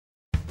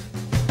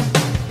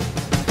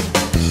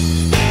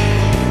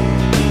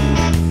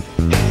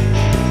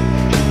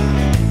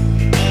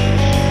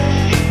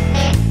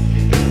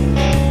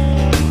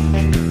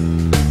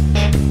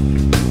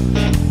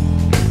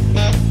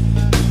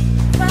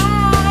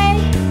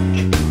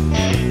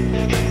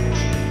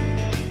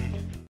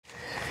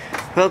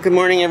Well, good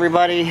morning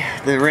everybody.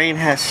 The rain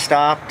has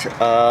stopped.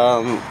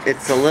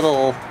 It's a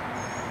little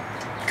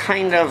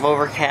kind of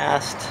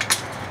overcast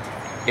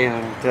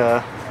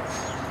and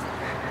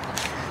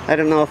I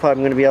don't know if I'm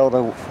going to be able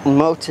to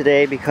mow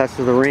today because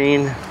of the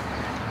rain,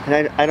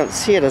 and I don't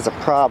see it as a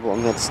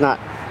problem. It's not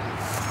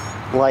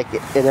like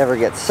it ever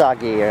gets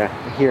soggy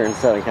here in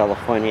Southern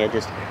California. It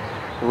just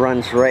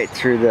runs right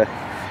through the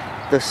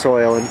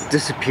soil and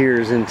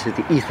disappears into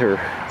the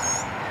ether.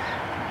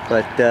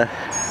 But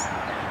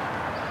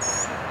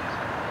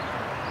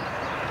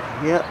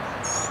yep,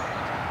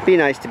 be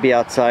nice to be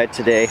outside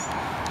today.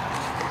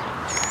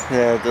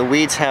 The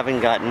weeds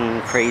haven't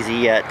gotten crazy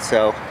yet,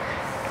 so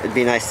it'd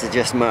be nice to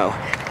just mow.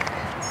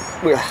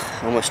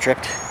 Ugh, almost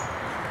tripped.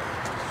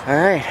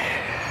 Alright.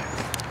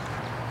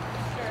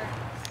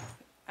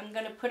 I'm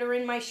gonna put her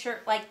in my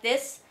shirt like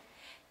this,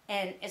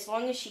 and as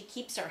long as she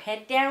keeps her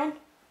head down,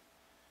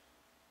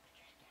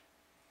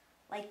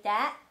 like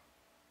that,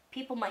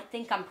 people might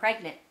think I'm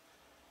pregnant.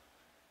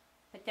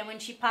 But then when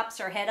she pops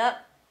her head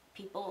up,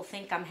 people will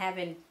think I'm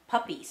having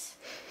puppies.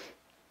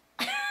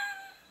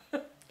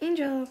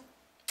 Angel.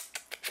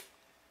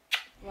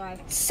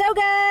 So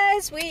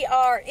guys, we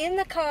are in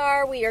the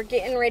car. We are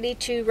getting ready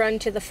to run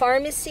to the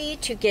pharmacy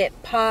to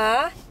get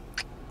Pa.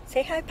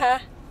 Say hi,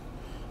 Pa.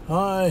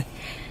 Hi.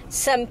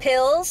 Some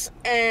pills,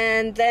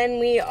 and then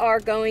we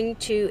are going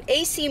to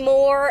AC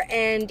Moore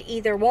and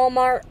either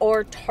Walmart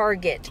or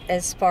Target,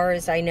 as far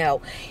as I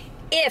know,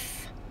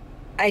 if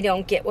I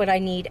don't get what I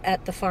need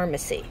at the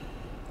pharmacy.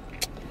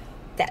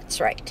 That's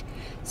right.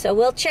 So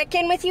we'll check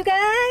in with you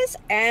guys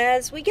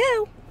as we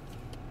go.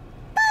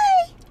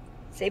 Bye.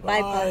 Say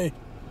bye, Bye.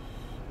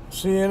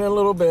 See you in a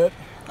little bit.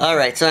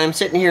 Alright, so I'm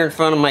sitting here in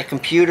front of my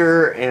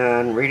computer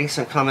and reading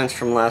some comments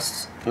from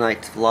last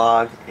night's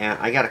vlog, and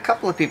I got a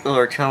couple of people who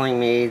are telling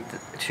me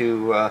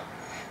to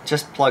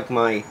just plug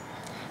my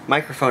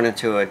microphone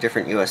into a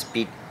different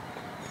USB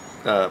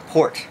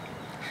port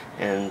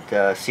and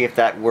see if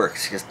that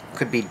works. It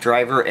could be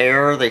driver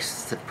error. They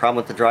said problem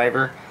with the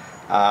driver.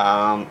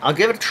 I'll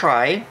give it a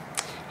try.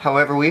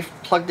 However, we've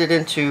plugged it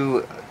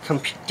into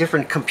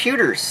different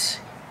computers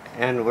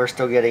and we're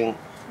still getting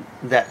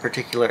that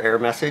particular error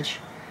message.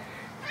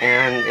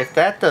 And if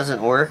that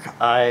doesn't work,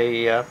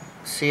 I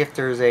see if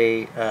there's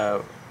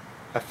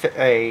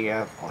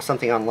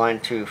something online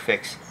to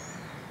fix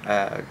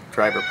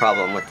driver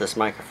problem with this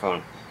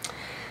microphone.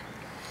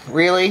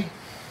 Really?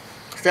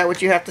 Is that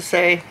what you have to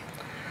say?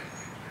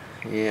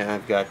 Yeah,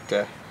 I've got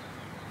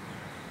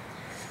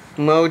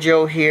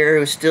Mojo here,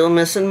 who's still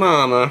missing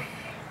Mama,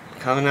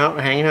 coming out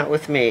and hanging out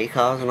with me,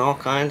 causing all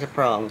kinds of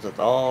problems with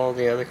all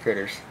the other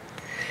critters.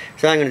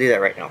 So I'm going to do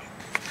that right now.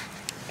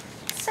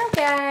 So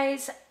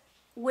guys,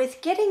 with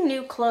getting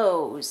new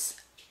clothes,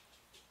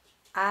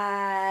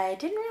 I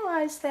didn't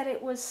realize that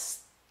it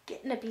was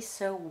getting to be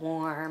so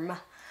warm.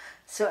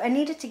 So I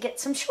needed to get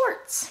some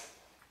shorts.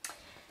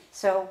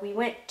 So we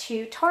went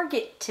to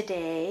Target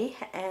today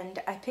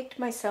and I picked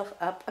myself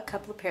up a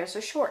couple of pairs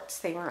of shorts.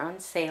 They were on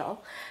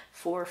sale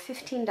for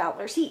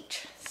 $15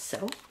 each.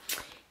 So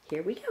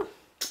here we go.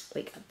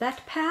 We got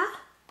that pal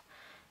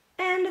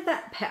and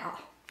that pal.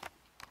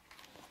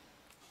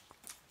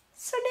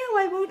 So now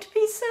I won't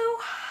be so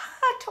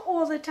hot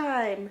all the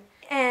time.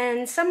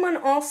 And someone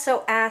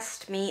also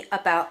asked me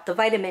about the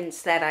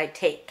vitamins that I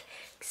take,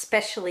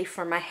 especially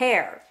for my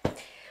hair.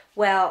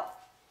 Well,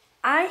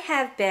 I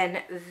have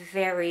been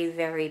very,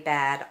 very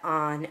bad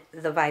on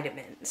the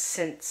vitamins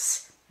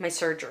since my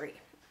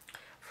surgery.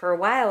 For a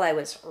while I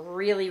was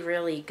really,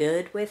 really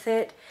good with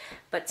it,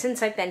 but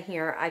since I've been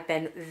here, I've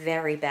been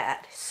very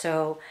bad.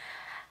 So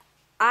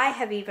I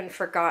have even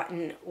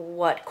forgotten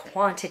what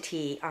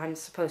quantity I'm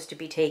supposed to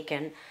be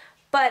taking,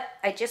 but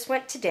I just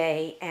went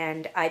today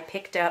and I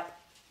picked up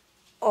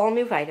all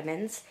new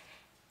vitamins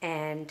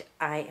and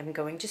I am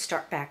going to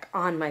start back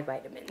on my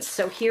vitamins.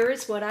 So here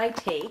is what I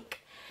take.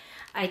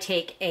 I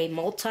take a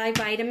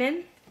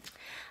multivitamin.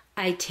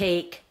 I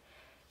take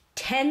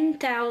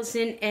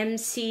 10,000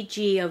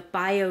 mcg of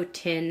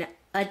biotin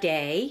a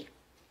day.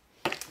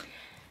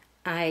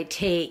 I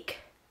take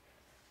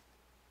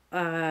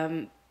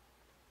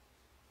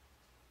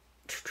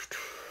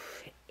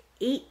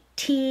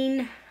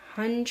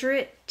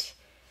 1,800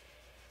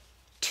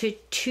 to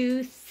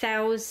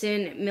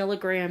 2,000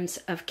 milligrams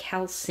of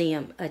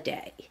calcium a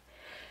day.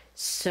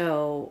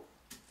 So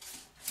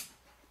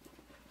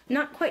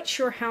not quite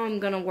sure how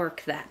I'm gonna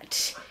work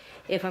that.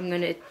 If I'm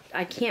gonna,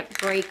 I can't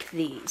break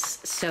these.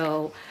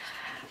 So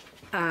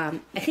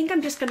I think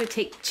I'm just gonna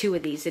take 2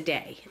 of these a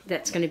day.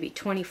 That's gonna be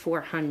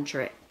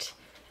 2,400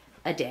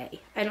 a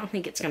day. I don't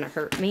think it's gonna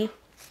hurt me.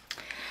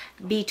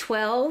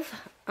 B12,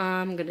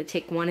 I'm gonna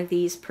take 1 of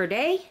these per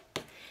day.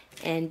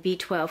 And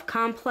B12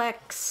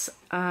 complex,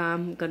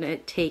 I'm gonna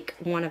take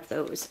 1 of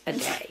those a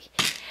day.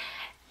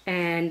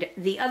 And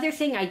the other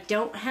thing I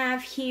don't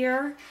have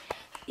here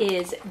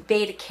is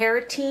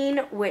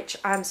Beta-Carotene, which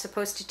I'm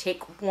supposed to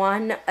take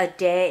 1 a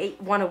day,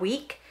 1 a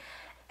week.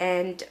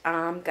 And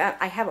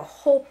I have a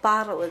whole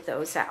bottle of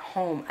those at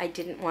home. I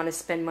didn't want to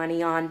spend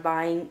money on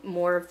buying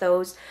more of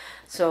those.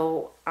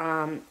 So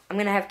I'm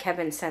going to have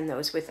Kevin send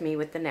those with me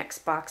with the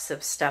next box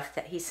of stuff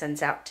that he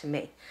sends out to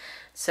me.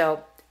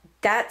 So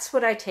that's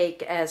what I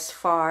take as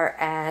far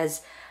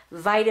as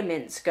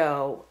vitamins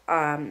go.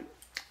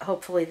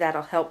 Hopefully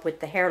that'll help with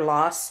the hair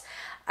loss.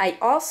 I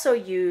also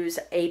use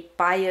a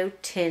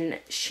biotin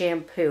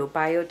shampoo,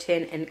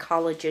 biotin and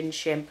collagen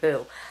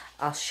shampoo.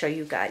 I'll show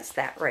you guys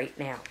that right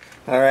now.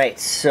 Alright,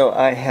 so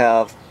I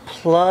have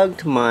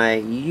plugged my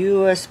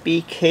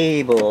USB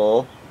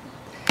cable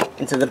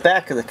into the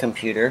back of the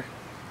computer.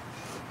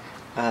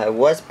 It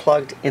was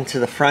plugged into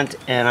the front,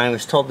 and I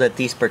was told that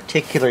these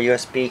particular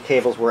USB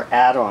cables were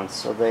add-ons,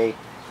 so they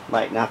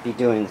might not be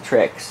doing the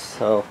tricks.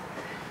 So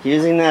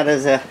using that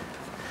as a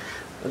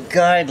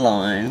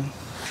guideline,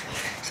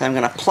 so I'm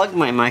going to plug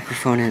my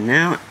microphone in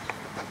now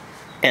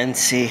and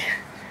see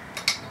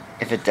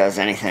if it does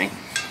anything.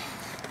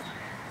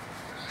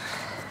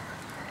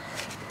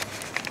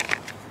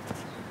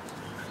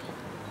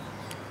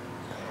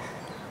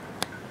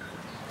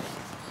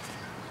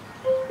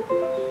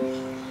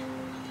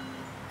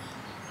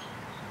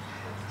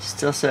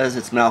 Still says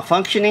it's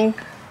malfunctioning.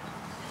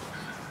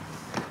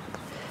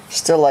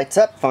 Still lights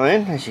up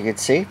fine, as you can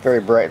see. Very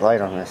bright light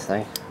on this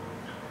thing.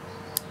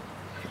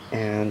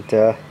 And,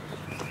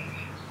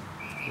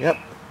 yep.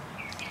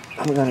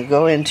 I'm going to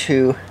go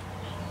into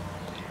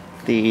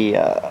the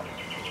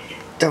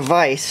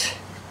device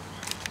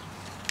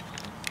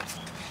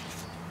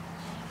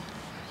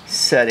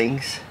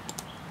settings.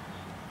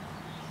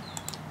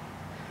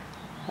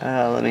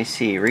 Let me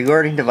see.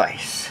 Regarding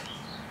device.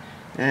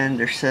 And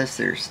there says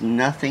there's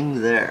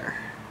nothing there.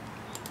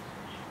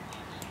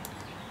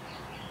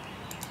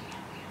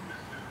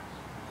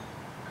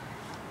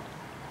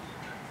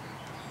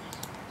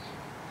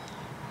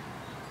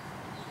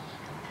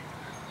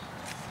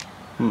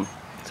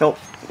 So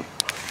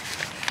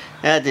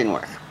that didn't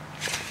work.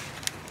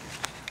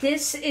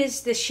 This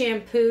is the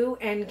shampoo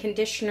and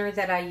conditioner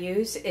that I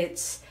use.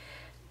 It's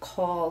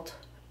called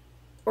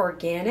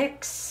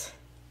Organics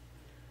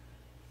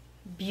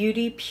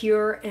Beauty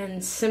Pure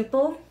and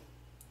Simple.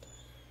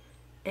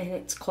 And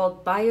it's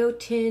called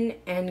Biotin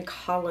and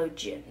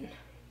Collagen.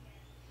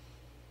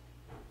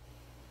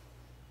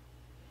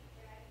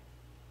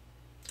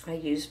 I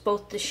use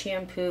both the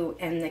shampoo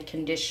and the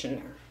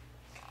conditioner.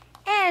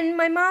 And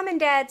my mom and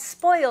dad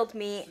spoiled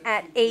me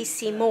at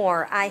AC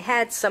Moore. I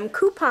had some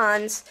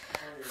coupons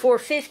for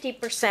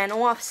 50%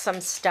 off some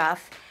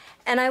stuff,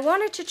 and I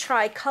wanted to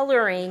try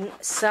coloring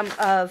some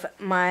of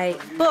my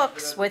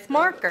books with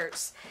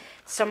markers.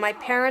 So my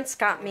parents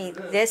got me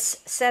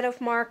this set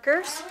of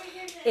markers.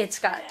 It's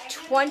got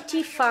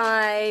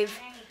 25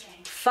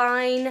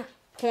 fine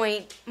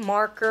point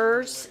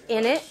markers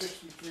in it,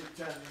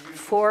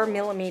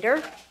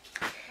 4mm.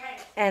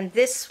 And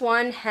this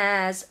one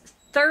has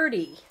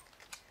 30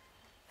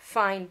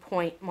 fine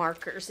point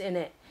markers in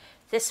it.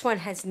 This one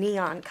has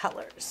neon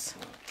colors.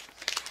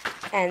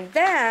 And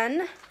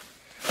then,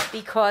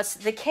 because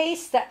the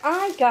case that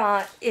I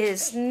got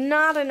is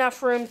not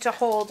enough room to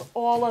hold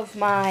all of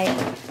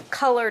my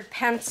colored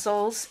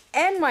pencils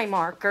and my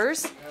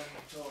markers,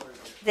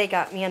 they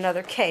got me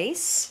another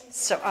case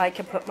so I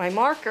can put my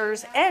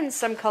markers and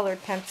some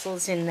colored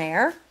pencils in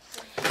there.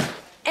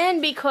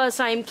 And because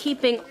I'm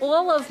keeping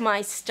all of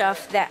my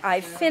stuff that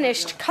I've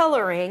finished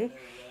coloring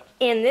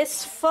in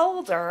this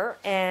folder,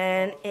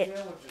 and it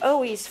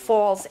always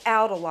falls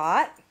out a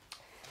lot,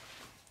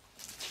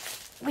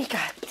 we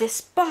got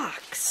this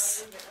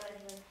box.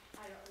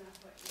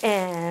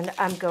 And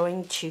I'm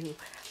going to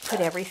put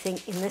everything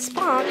in this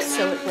box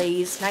so it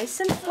lays nice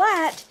and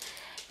flat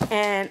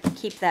and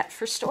keep that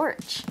for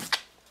storage.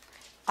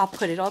 I'll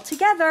put it all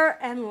together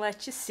and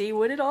let you see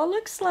what it all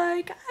looks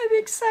like. I'm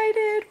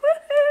excited.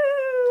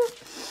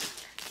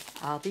 Woohoo!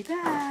 I'll be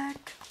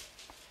back.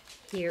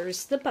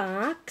 Here's the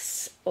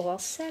box, all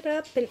set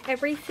up and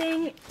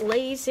everything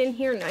lays in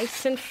here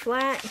nice and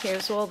flat.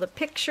 Here's all the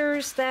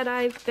pictures that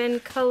I've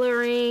been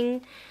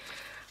coloring,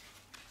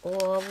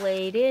 all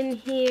laid in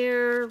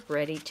here,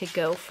 ready to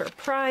go for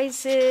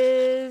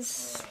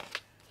prizes.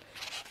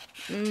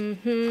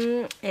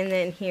 And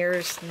then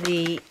here's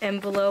the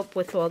envelope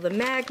with all the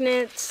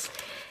magnets,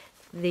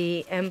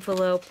 the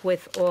envelope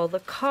with all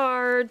the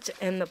cards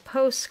and the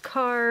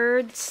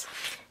postcards.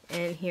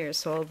 And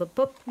here's all the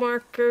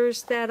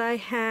bookmarkers that I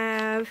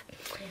have.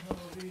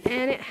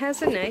 And it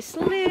has a nice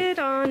lid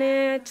on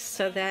it,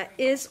 so that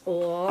is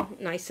all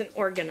nice and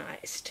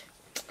organized.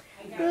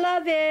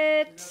 Love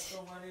it!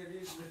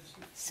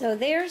 So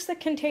there's the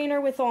container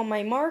with all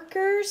my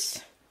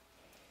markers.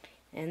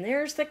 And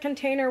there's the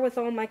container with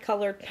all my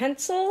colored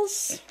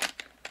pencils.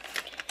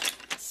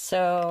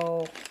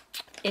 So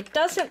it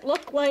doesn't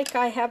look like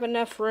I have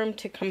enough room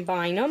to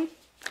combine them,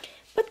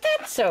 but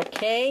that's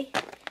okay.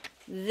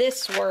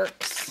 This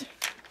works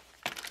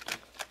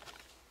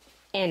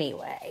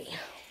anyway.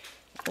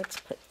 Let's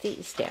put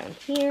these down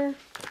here.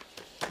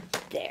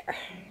 There.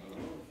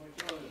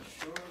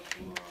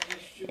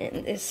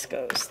 And this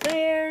goes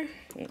there,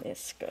 and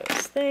this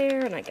goes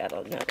there, and I got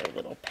another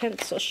little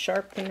pencil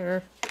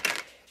sharpener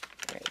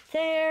right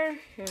there,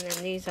 and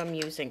then these I'm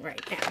using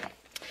right now.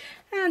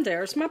 And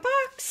there's my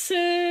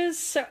boxes.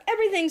 So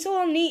everything's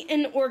all neat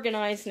and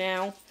organized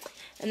now.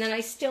 And then I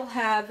still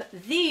have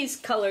these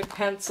colored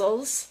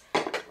pencils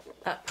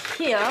up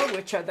here,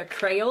 which are the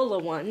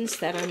Crayola ones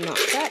that I'm not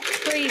that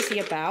crazy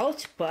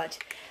about, but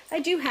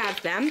I do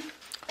have them.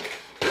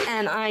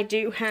 And I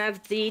do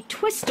have the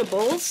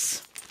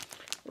Twistables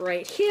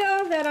right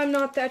here that I'm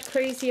not that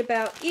crazy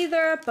about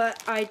either,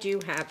 but I do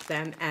have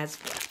them as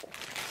well.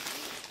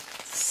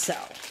 So,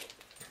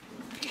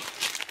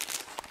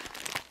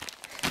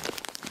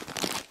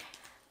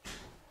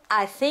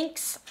 I think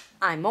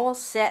I'm all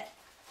set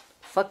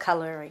for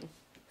coloring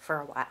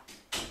for a while.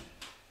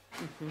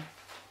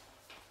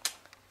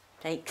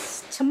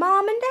 Thanks to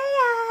Mom and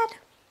Dad.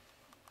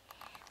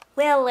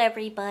 Well,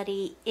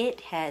 everybody,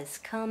 it has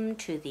come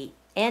to the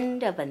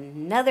end of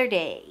another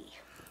day.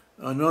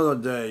 Another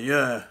day,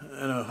 yeah,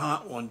 and a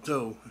hot one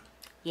too.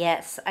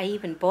 Yes, I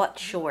even bought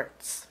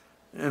shorts.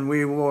 And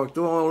we walked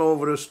all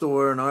over the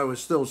store and I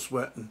was still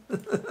sweating.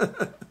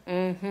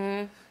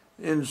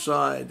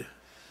 Inside.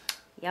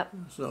 Yep.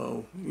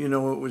 So, you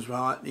know, it was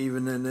hot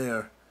even in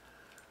there.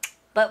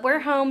 But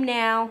we're home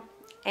now,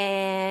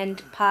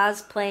 and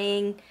Pa's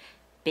playing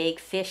Big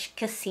Fish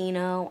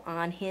Casino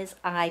on his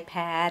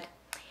iPad.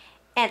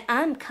 And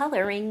I'm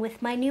coloring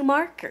with my new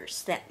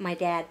markers that my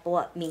dad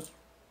bought me.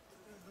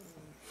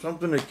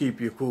 Something to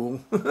keep you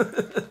cool.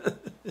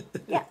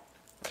 Yeah.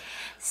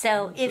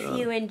 So if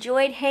you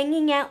enjoyed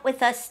hanging out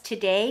with us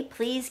today,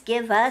 please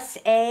give us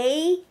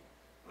a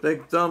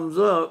Big thumbs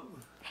up.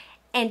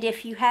 And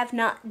if you have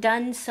not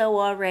done so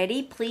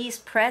already, please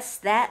press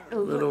that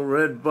Little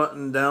red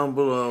button down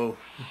below.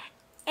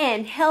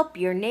 And help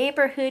your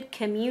neighborhood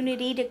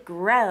community to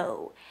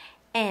grow.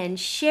 And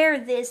share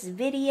this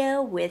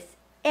video with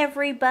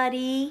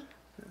everybody.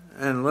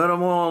 And let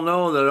them all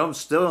know that I'm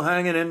still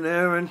hanging in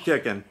there and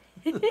kicking.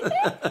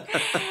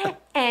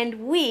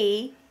 And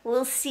we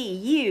will see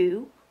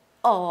you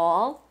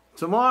all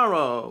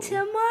tomorrow.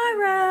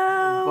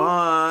 Tomorrow.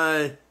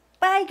 Bye.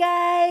 Bye,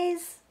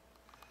 guys.